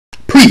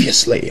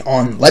Previously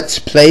on Let's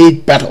Play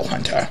Battle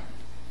Hunter.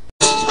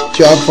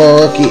 Job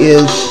for Rookie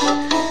is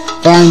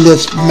find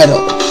this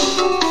medal.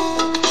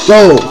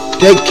 Go,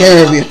 take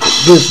care of your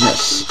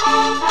business.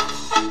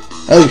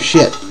 Oh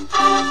shit.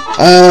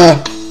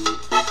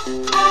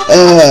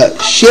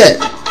 Shit.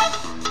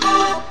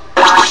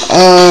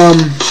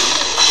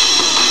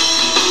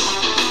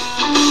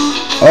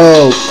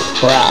 Oh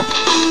crap.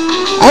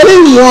 I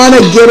didn't want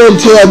to get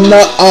into a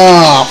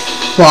oh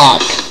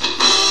fuck.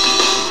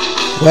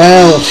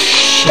 Well,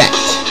 shit.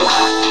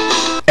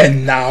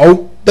 And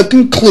now, the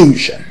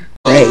conclusion.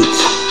 Great.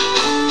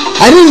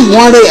 I didn't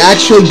want to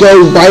actually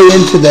go right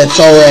into this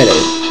already.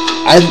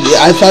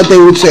 I thought they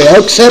would say,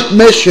 accept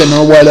mission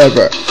or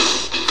whatever.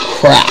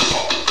 Crap.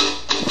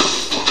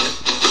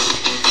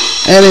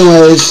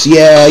 Anyways,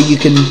 yeah, you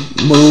can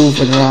move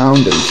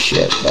around and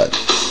shit, but,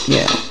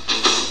 yeah.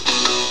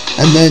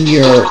 And then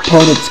your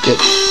opponents get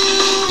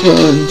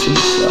turns and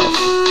stuff.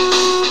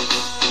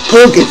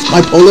 Look, it's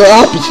my polar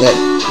opposite.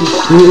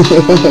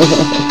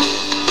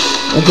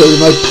 Okay,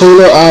 my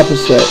polar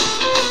opposite.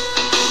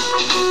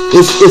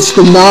 It's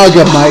the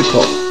Naga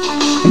Michael.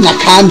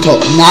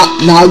 Nakanto.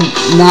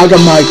 Naga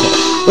Michael.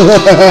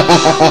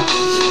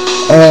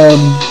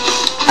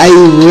 I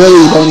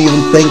really don't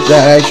even think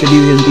that I should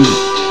even be...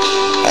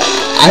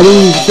 I don't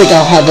even think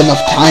I'll have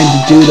enough time to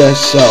do this,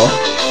 so...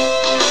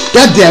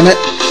 God damn it!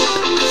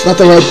 It's not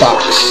the right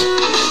box.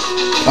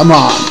 Come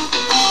on.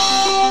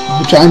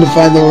 I'm trying to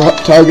find the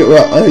target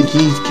route.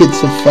 These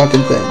kids are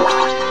fucking thing.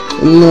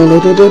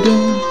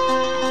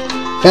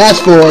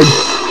 Fast forward.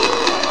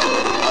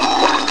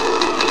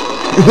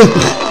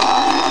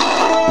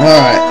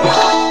 Alright.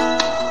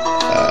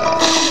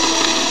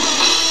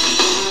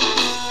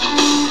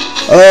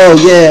 Oh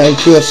yeah,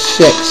 to a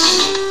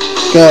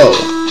 6. Go.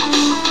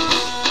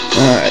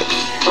 Alright.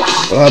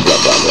 Blah blah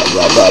blah blah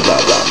blah blah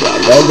blah blah blah.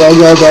 Go.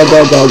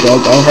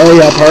 Hurry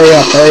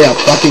up.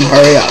 Fucking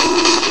hurry up.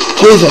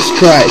 Jesus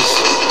Christ.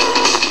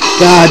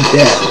 God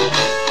damn.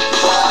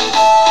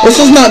 This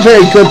is not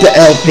very good to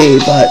LP,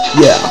 but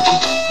yeah.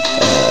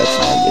 Let's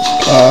find this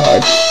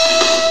card.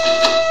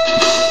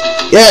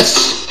 Yes!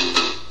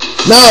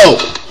 No!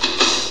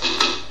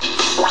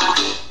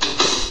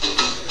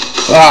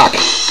 Fuck.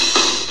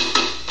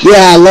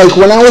 Yeah, like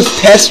when I was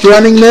test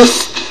running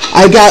this,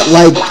 I got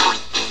like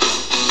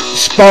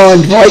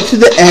spawned right to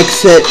the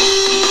exit,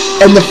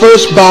 and the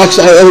first box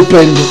I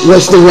opened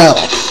was the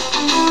relic.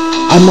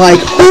 I'm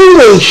like,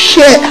 holy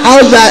shit,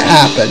 how'd that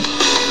happen?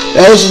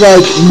 That was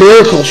like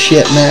miracle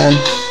shit, man.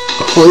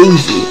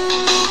 Crazy.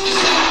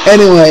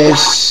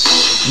 Anyways,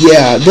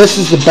 yeah, this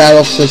is the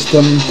battle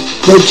system.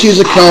 They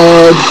choose a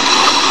card,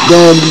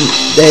 then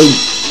they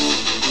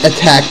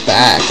attack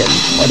back and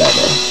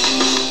whatever.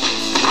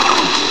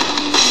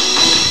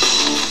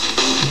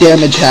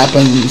 Damage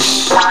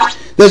happens.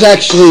 There's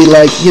actually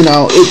like, you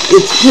know,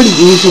 it's pretty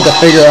easy to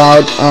figure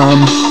out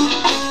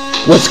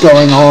what's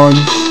going on.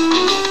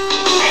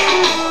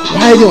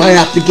 Why do I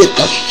have to get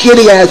the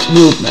shitty ass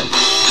movement?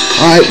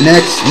 Alright,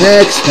 next.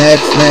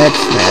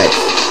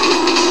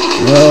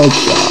 Oh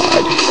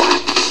god.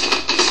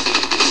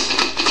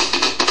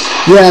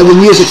 Yeah, the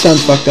music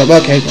sounds fucked up.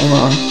 Okay, come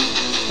on.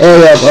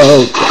 Hurry up,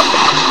 oh god.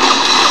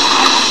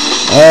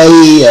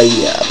 Oh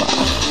yeah.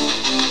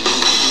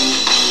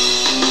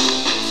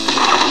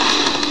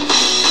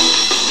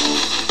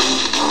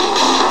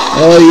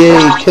 Oh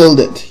yay, killed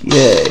it.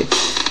 Yay.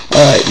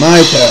 Alright,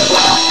 my turn.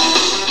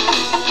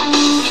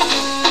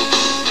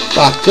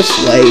 Fuck, just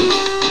wait.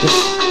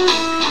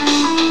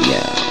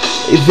 Yeah.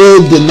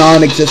 Evade the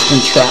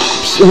non-existent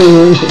traps.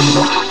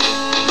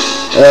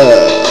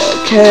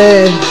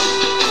 Okay.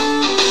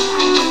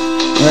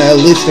 At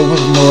least there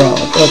wasn't a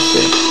relic. Let's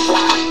see.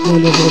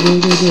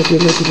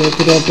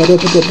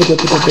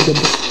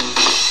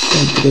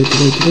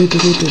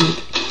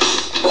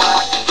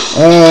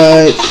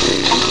 Alright.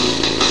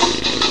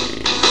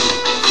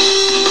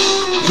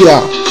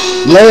 Yeah.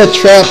 Lay a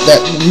trap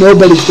that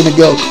nobody's gonna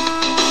go.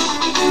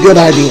 Good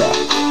idea.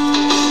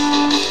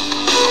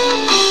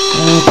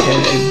 Okay,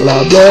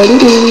 blah blah doo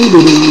doo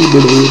doo doo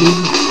doo doo.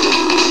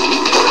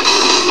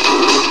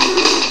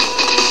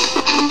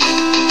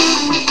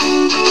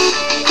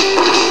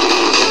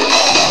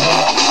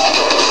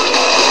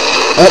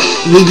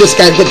 We just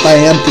got hit by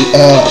empty,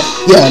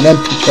 yeah, an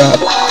empty trap.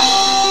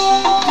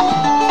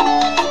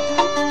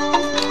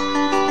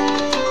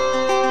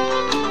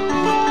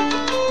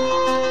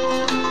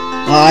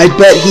 I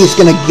bet he's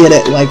gonna get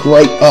it, like,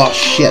 right... Oh,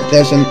 shit,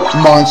 there's a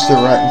monster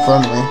right in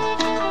front of me.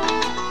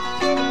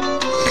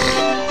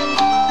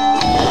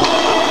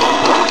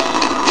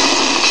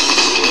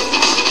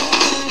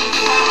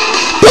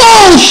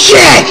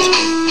 Bullshit!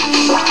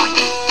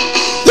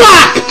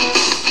 Fuck!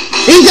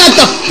 He got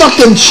the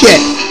fucking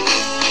shit!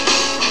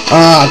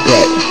 Ah,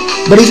 great.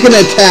 But he's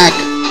gonna attack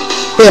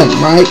him,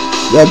 right?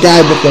 The guy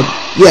with the...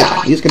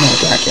 Yeah, he's gonna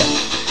attack him.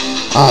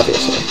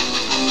 Obviously.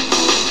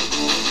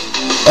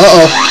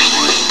 Uh-oh.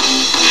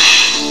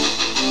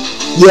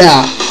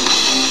 Yeah.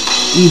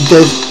 He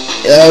did...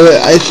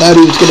 I thought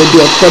he was gonna do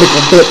a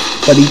critical hit,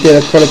 but he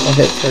did a critical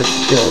hit for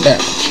 0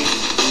 damage.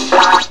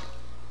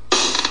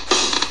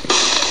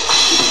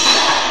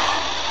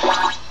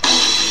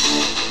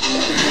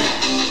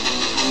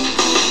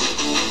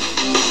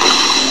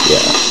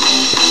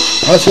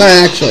 Well, it's not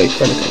actually a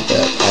critical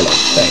hit, I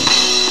don't think.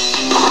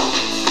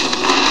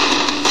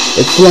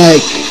 It's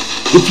like,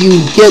 if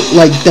you get,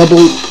 like,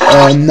 double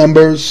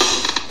numbers,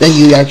 then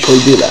you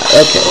actually do that.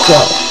 Okay, so,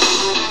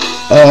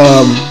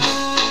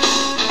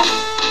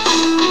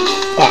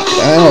 fuck,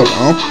 I don't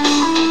know.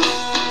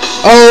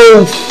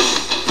 Oh,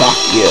 fuck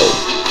you.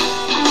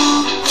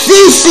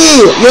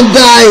 CC, you're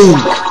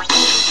dying!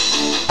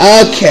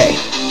 Okay.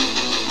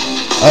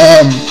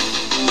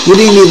 He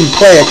didn't even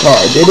play a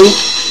card, did he?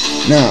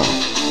 No.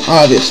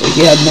 Obviously,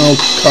 he had no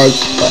cards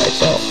to play,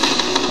 so.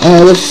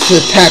 Let's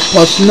attack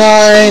plus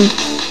 9.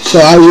 So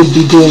I would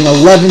be doing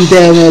 11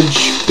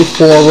 damage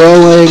before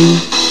rolling.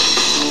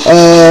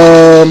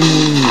 7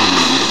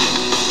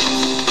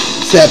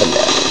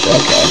 damage,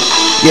 okay.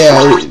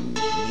 Yeah,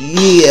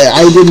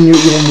 I didn't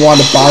even want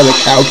to bother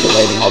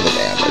calculating all the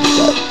damage,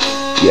 but,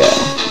 yeah.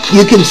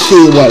 You can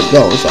see what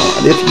goes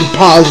on. If you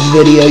pause the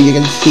video, you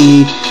can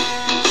see...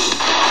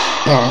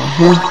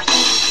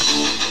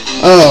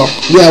 Oh,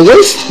 yeah,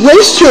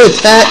 waste your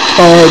attack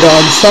card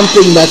on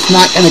something that's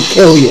not gonna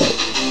kill you.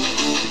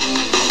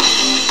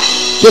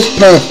 Just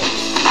perfect.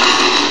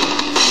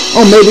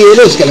 Oh, maybe it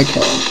is gonna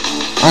kill him.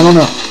 I don't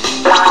know.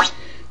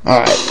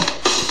 Alright.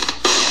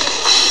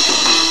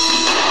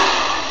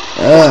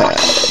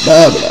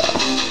 Blah, blah.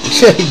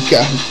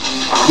 God.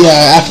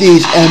 Yeah, after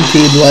he's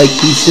emptied, like,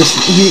 he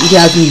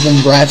hasn't even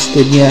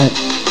rested yet.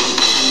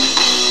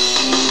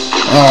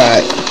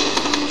 Alright.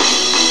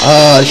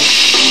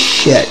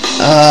 Shit.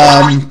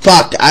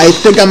 Fuck, I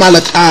think I'm out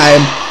of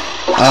time.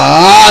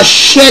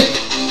 Shit!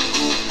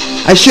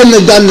 I shouldn't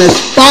have done this.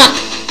 Fuck!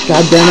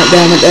 God damn it.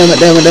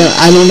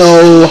 I don't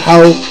know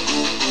how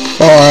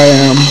far I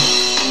am.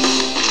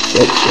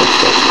 Shit.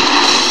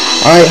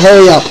 Alright,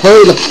 hurry up.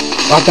 Hurry the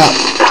fuck up.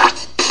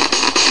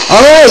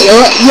 Alright,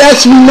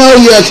 yes, we know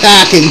you're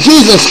attacking.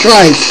 Jesus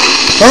Christ.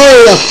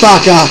 Hurry the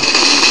fuck up.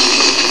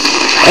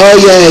 Oh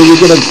yeah, you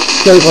get a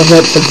critical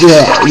hit for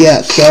 0.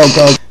 Yes,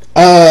 go.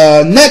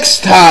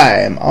 Next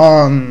time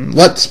on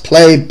Let's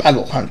Play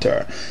Battle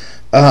Hunter,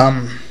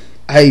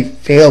 I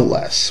failed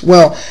less.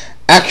 Well,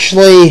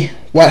 actually,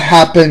 what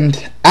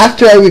happened,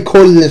 after I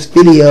recorded this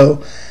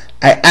video,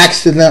 I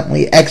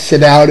accidentally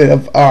exited out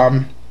of,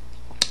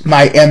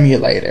 my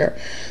emulator.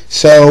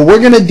 So, we're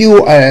gonna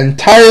do an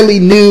entirely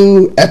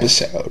new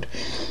episode.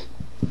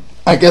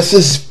 I guess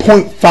this is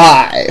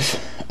 0.5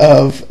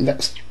 of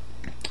this.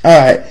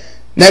 Alright,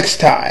 next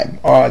time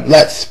on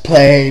Let's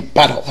Play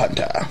Battle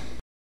Hunter.